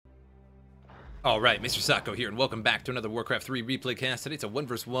Alright, MrSotko here, and welcome back to another Warcraft 3 replay cast. Today it's a 1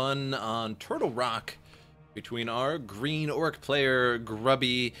 vs 1 on Turtle Rock between our green orc player,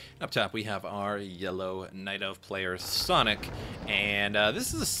 Grubby. Up top we have our yellow Night Elf player, Sonik. And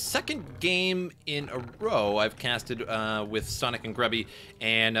this is the second game in a row I've casted with Sonik and Grubby.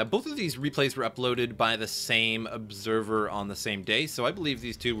 And both of these replays were uploaded by the same observer on the same day. So I believe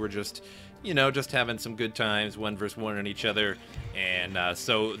these two were just, you know, just having some good times, 1 vs 1 on each other. And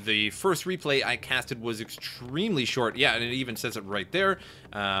so the first replay I casted was extremely short. Yeah, and it even says it right there,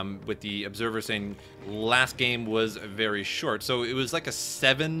 with the observer saying last game was very short. So it was like a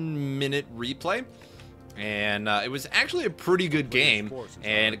 7-minute replay. And it was actually a pretty good game.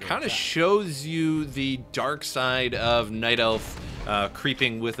 And it kind of shows you the dark side of Night Elf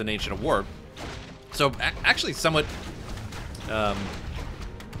creeping with an Ancient of War. So actually somewhat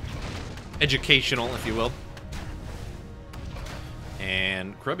educational, if you will.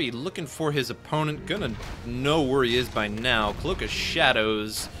 And Grubby looking for his opponent, gonna know where he is by now. Cloak of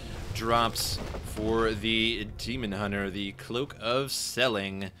Shadows drops for the Demon Hunter, the Cloak of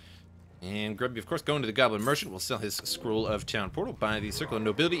Selling. And Grubby, of course, going to the Goblin Merchant, will sell his Scroll of Town Portal, buy the Circle of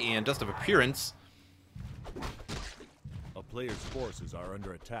Nobility and Dust of Appearance. A player's forces are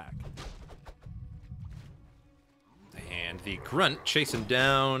under attack. And the Grunt chasing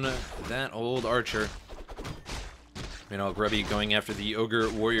down that old archer. You know, Grubby going after the Ogre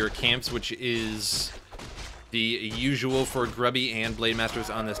Warrior camps, which is the usual for Grubby and Blade Masters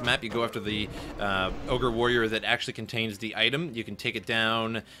on this map. You go after the Ogre Warrior that actually contains the item. You can take it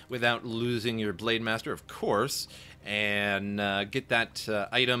down without losing your Blade Master, of course, and get that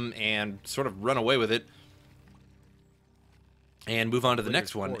item and sort of run away with it. And move on to the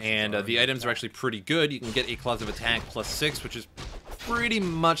next one. And the items are actually pretty good. You can get a Claws of Attack +6, which is pretty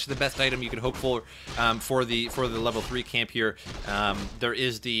much the best item you could hope for the level 3 camp here. There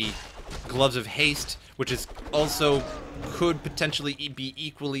is the Gloves of Haste, which is also could potentially be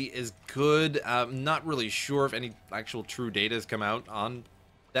equally as good. Not really sure if any actual true data has come out on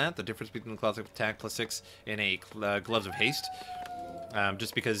that. The difference between the Claws of Attack +6 and a Gloves of Haste.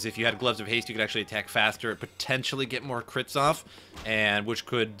 Just because if you had Gloves of Haste, you could actually attack faster, potentially get more crits off, and which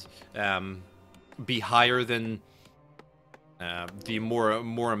could be higher than the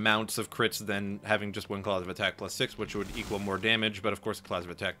more amounts of crits than having just one Claws of Attack +6, which would equal more damage. But of course, the Claws of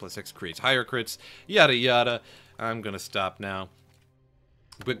Attack +6 creates higher crits. Yada yada. I'm gonna stop now.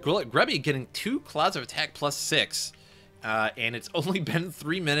 But Grubby getting 2 Claws of Attack +6, and it's only been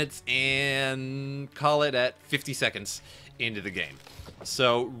 3 minutes and call it at 50 seconds into the game.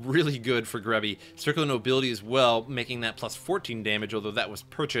 So really good for Grubby. Circle of Nobility as well, making that +14 damage, although that was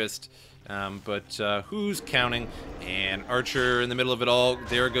purchased. But who's counting? And Archer in the middle of it all.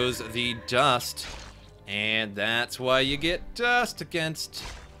 There goes the Dust. And that's why you get Dust against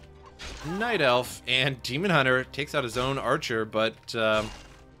Night Elf. And Demon Hunter takes out his own Archer, but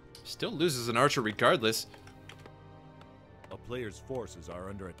still loses an Archer regardless. A player's forces are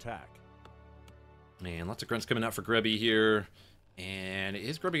under attack. Man, lots of grunts coming out for Grubby here. And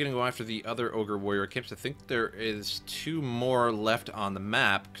is Grubby going to go after the other Ogre Warrior camps? I think there is 2 more left on the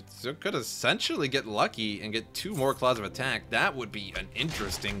map. So could essentially get lucky and get 2 more Claws of Attack. That would be an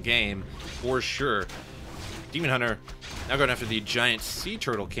interesting game for sure. Demon Hunter now going after the giant sea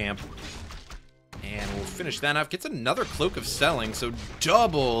turtle camp. And we'll finish that off. Gets another Cloak of Selling, so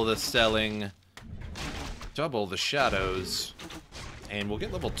double the selling. Double the shadows. And we'll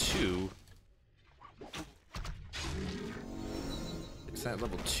get level 2. At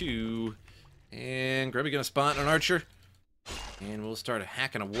level 2, and Grubby gonna spot an Archer, and we'll start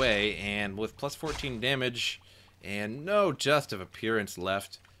hacking away. And with +14 damage and no Dust of Appearance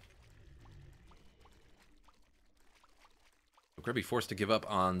left, Grubby forced to give up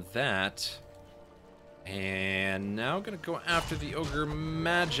on that. And now gonna go after the Ogre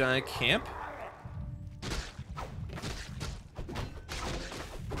Magi camp.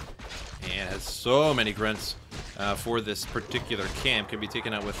 And has so many grunts for this particular camp. Can be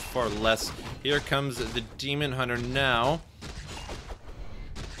taken out with far less. Here comes the Demon Hunter now.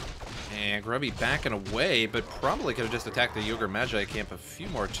 And Grubby backing away, but probably could have just attacked the Ogre Magi camp a few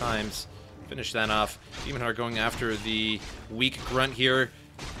more times. Finish that off. Demon Hunter going after the weak grunt here.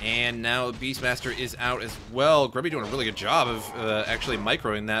 And now Beastmaster is out as well. Grubby doing a really good job of actually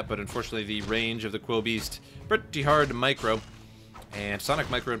microing that, but unfortunately the range of the Quill Beast pretty hard to micro. And Sonik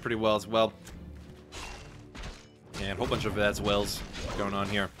microing pretty well as well. And a whole bunch of as wells going on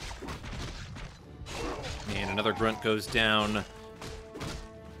here. And another grunt goes down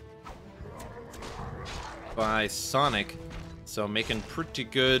by Sonik. So making pretty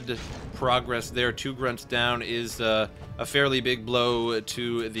good progress there. 2 grunts down is a fairly big blow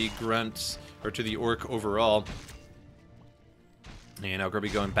to the grunts, or to the orc overall. And now Grubby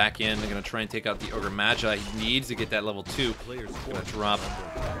going back in. They're going to try and take out the Ogre Magi. He needs to get that level 2. Going to drop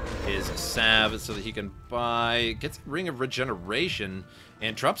his salve so that he can buy... Gets a Ring of Regeneration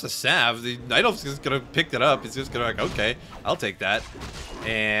and drops a salve. The Night Elf's just going to pick it up. He's just going to like, okay, I'll take that.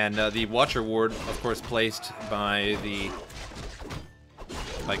 And the Watcher Ward, of course, placed by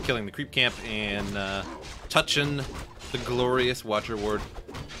killing the creep camp and touching the glorious Watcher Ward.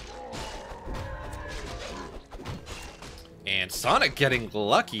 And Sonik getting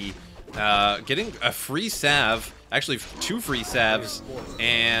lucky, getting a free salve, actually 2 free salves,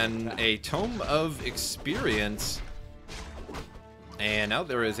 and a Tome of Experience. And now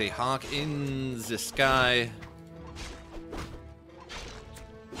there is a hawk in the sky.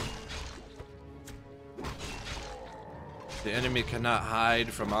 The enemy cannot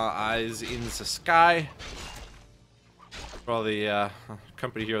hide from our eyes in the sky. For all the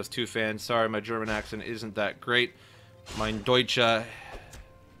Company Heroes 2 fans, sorry my German accent isn't that great. Mein Deutscher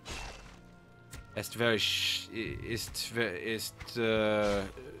ist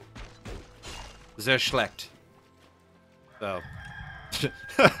sehr schlecht. So,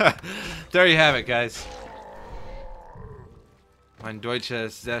 there you have it, guys. Mein Deutscher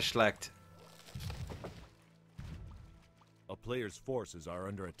ist sehr schlecht. A player's forces are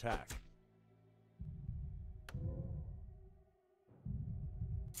under attack.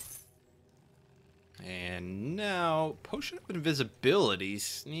 And now, Potion of Invisibility,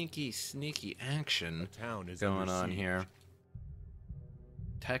 sneaky action going on here.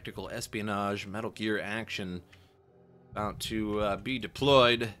 Tactical espionage, Metal Gear action about to be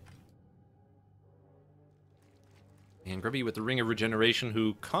deployed. And Grubby with the Ring of Regeneration,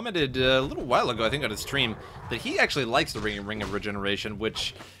 who commented a little while ago, I think on his stream, that he actually likes the Ring of Regeneration,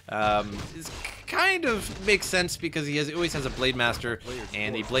 which is kind of makes sense because he always has a Blade Master,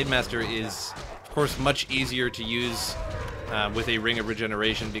 and the Blade Master is, of course, much easier to use with a Ring of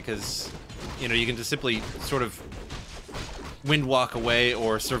Regeneration because, you know, you can just simply sort of wind walk away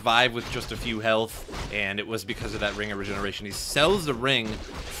or survive with just a few health, and it was because of that Ring of Regeneration. He sells the ring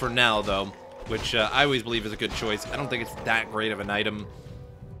for now, though, which I always believe is a good choice. I don't think it's that great of an item.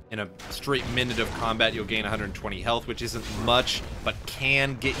 In a straight minute of combat, you'll gain 120 health, which isn't much, but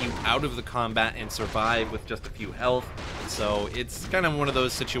can get you out of the combat and survive with just a few health. So it's kind of one of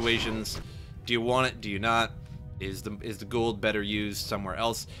those situations. Do you want it? Do you not? Is the gold better used somewhere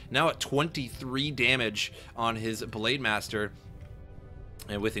else? Now at 23 damage on his Blade Master,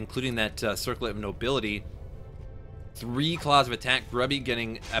 and with including that Circlet of Nobility, 3 claws of attack. Grubby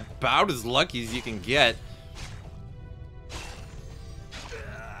getting about as lucky as you can get.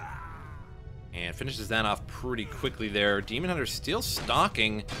 And finishes that off pretty quickly there. Demon Hunter still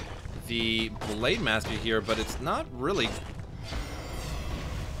stalking the Blade Master here, but it's not really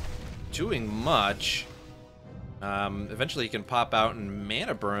doing much. Eventually he can pop out and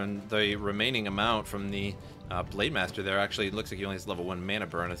mana burn the remaining amount from the Blade Master there. Actually, it looks like he only has level 1 mana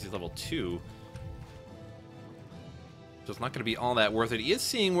burn as he's level 2. So it's not going to be all that worth it. He is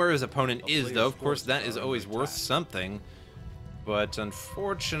seeing where his opponent is, though. Of course, that is always worth something. But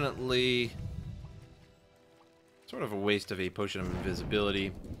unfortunately, sort of a waste of a Potion of Invisibility.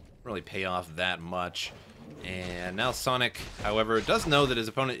 Doesn't really pay off that much. And now Sonik, however, does know that his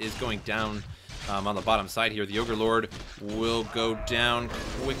opponent is going down on the bottom side here. The Ogre Lord will go down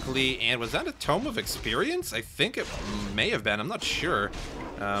quickly. And was that a Tome of Experience? I think it may have been. I'm not sure.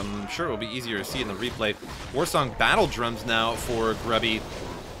 I'm sure it will be easier to see in the replay. Warsong Battle Drums now for Grubby.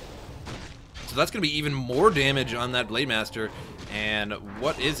 So that's going to be even more damage on that Blade Master. And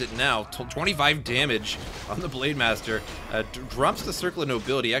what is it now? 25 damage on the Blade Master. Drops the Circle of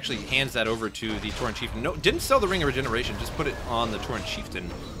Nobility. Actually hands that over to the Tauren Chieftain. No, didn't sell the Ring of Regeneration. Just put it on the Tauren Chieftain.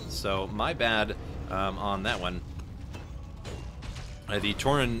 So my bad on that one. The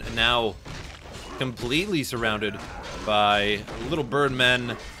Tauren now completely surrounded by little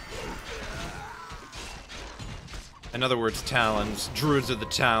birdmen. In other words, Talons. Druids of the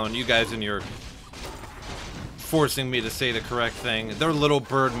Talon. You guys and your forcing me to say the correct thing. They're little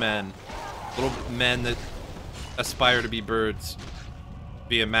birdmen. Little men that aspire to be birds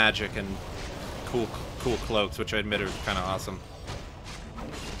via magic and cool cloaks, which I admit are kind of awesome.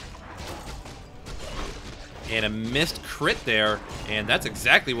 And a missed crit there, and that's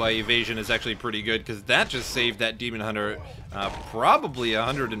exactly why evasion is actually pretty good, because that just saved that Demon Hunter probably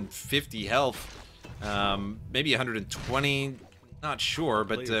 150 health, maybe 120, not sure,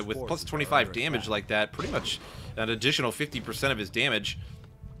 but with plus 25 damage like that, pretty much an additional 50% of his damage.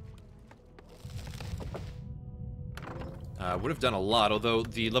 would have done a lot, although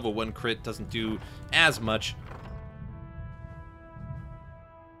the level 1 crit doesn't do as much.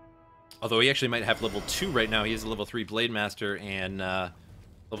 Although he actually might have level 2 right now. He is a level 3 Blade Master, and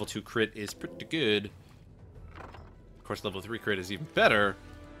level 2 crit is pretty good. Of course, level 3 crit is even better,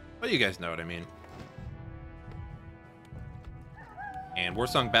 but you guys know what I mean. And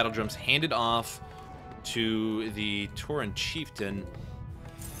Warsong Battle Drums handed off to the Tauren Chieftain.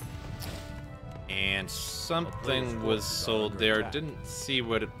 And something was sold there. Didn't see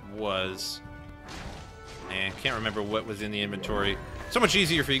what it was. And can't remember what was in the inventory. So much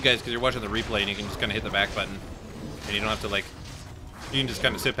easier for you guys because you're watching the replay and you can just kind of hit the back button. And you don't have to, like, you can just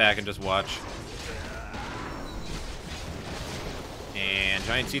kind of sit back and just watch. And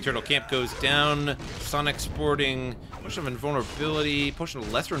Giant Sea Turtle Camp goes down. Sonik sporting Potion of Invulnerability, Potion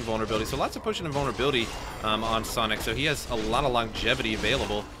of Lesser Invulnerability. So lots of Potion of Invulnerability on Sonik. So he has a lot of longevity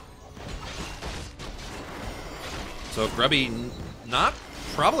available. So Grubby not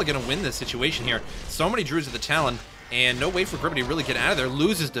probably going to win this situation here. So many Druids of the Talon, and no way for Grubby to really get out of there.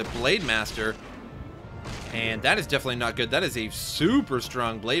 Loses to Blade Master, and that is definitely not good. That is a super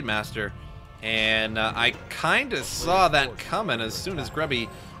strong Blade Master, and I kind of saw that coming as soon as Grubby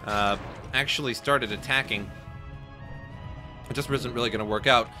actually started attacking. It just wasn't really going to work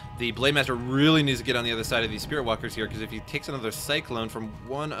out. The Blade Master really needs to get on the other side of these Spirit Walkers here, because if he takes another Cyclone from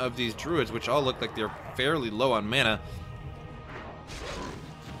one of these Druids, which all look like they're fairly low on mana,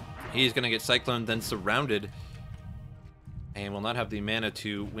 he's going to get Cycloned, then surrounded, and will not have the mana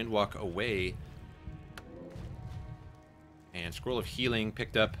to Windwalk away. And Scroll of Healing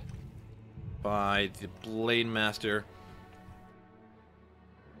picked up by the Blade Master.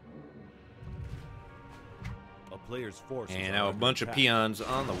 And now a bunch of peons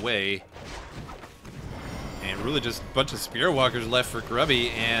on the way. And really just a bunch of Spirit Walkers left for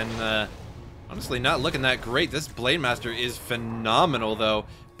Grubby. And honestly, not looking that great. This Blade Master is phenomenal, though.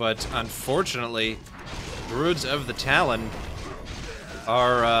 But unfortunately, Druids of the Talon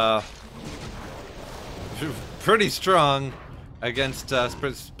are pretty strong against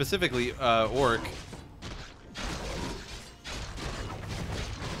specifically Orc.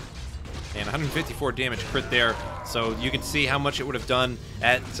 And 154 damage crit there, so you can see how much it would have done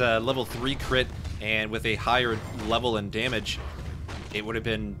at level 3 crit, and with a higher level and damage, it would have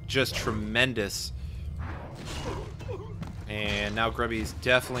been just tremendous. And now Grubby's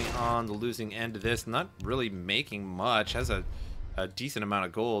definitely on the losing end of this, not really making much, has a decent amount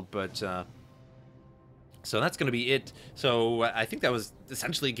of gold, but so that's going to be it. So I think that was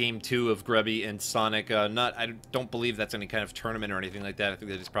essentially game 2 of Grubby and Sonik. I don't believe that's any kind of tournament or anything like that. I think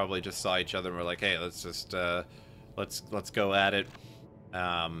they probably just saw each other and were like, hey, let's just let's go at it,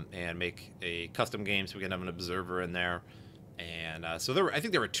 and make a custom game so we can have an observer in there. And so I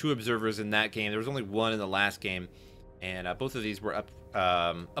think there were 2 observers in that game. There was only 1 in the last game, and both of these were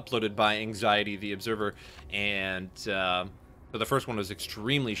uploaded by Anxiety, the observer, and so the first one was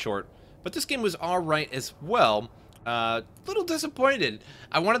extremely short. But this game was alright as well. Little disappointed.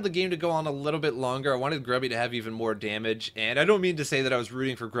 I wanted the game to go on a little bit longer. I wanted Grubby to have even more damage. And I don't mean to say that I was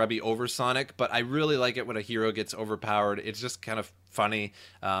rooting for Grubby over Sonik, but I really like it when a hero gets overpowered. It's just kind of funny.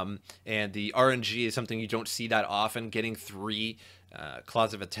 And the RNG is something you don't see that often. Getting 3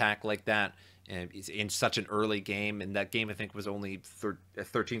 claws of attack like that in such an early game. And that game, I think, was only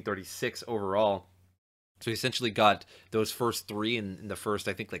 1336 overall. So he essentially got those first 3 in the first,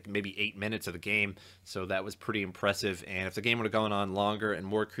 I think, like maybe 8 minutes of the game. So that was pretty impressive. And if the game would have gone on longer and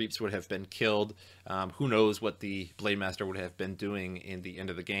more creeps would have been killed, who knows what the Blade Master would have been doing in the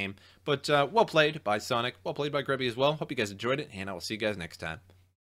end of the game. But well played by Sonik. Well played by Grubby as well. Hope you guys enjoyed it, and I will see you guys next time.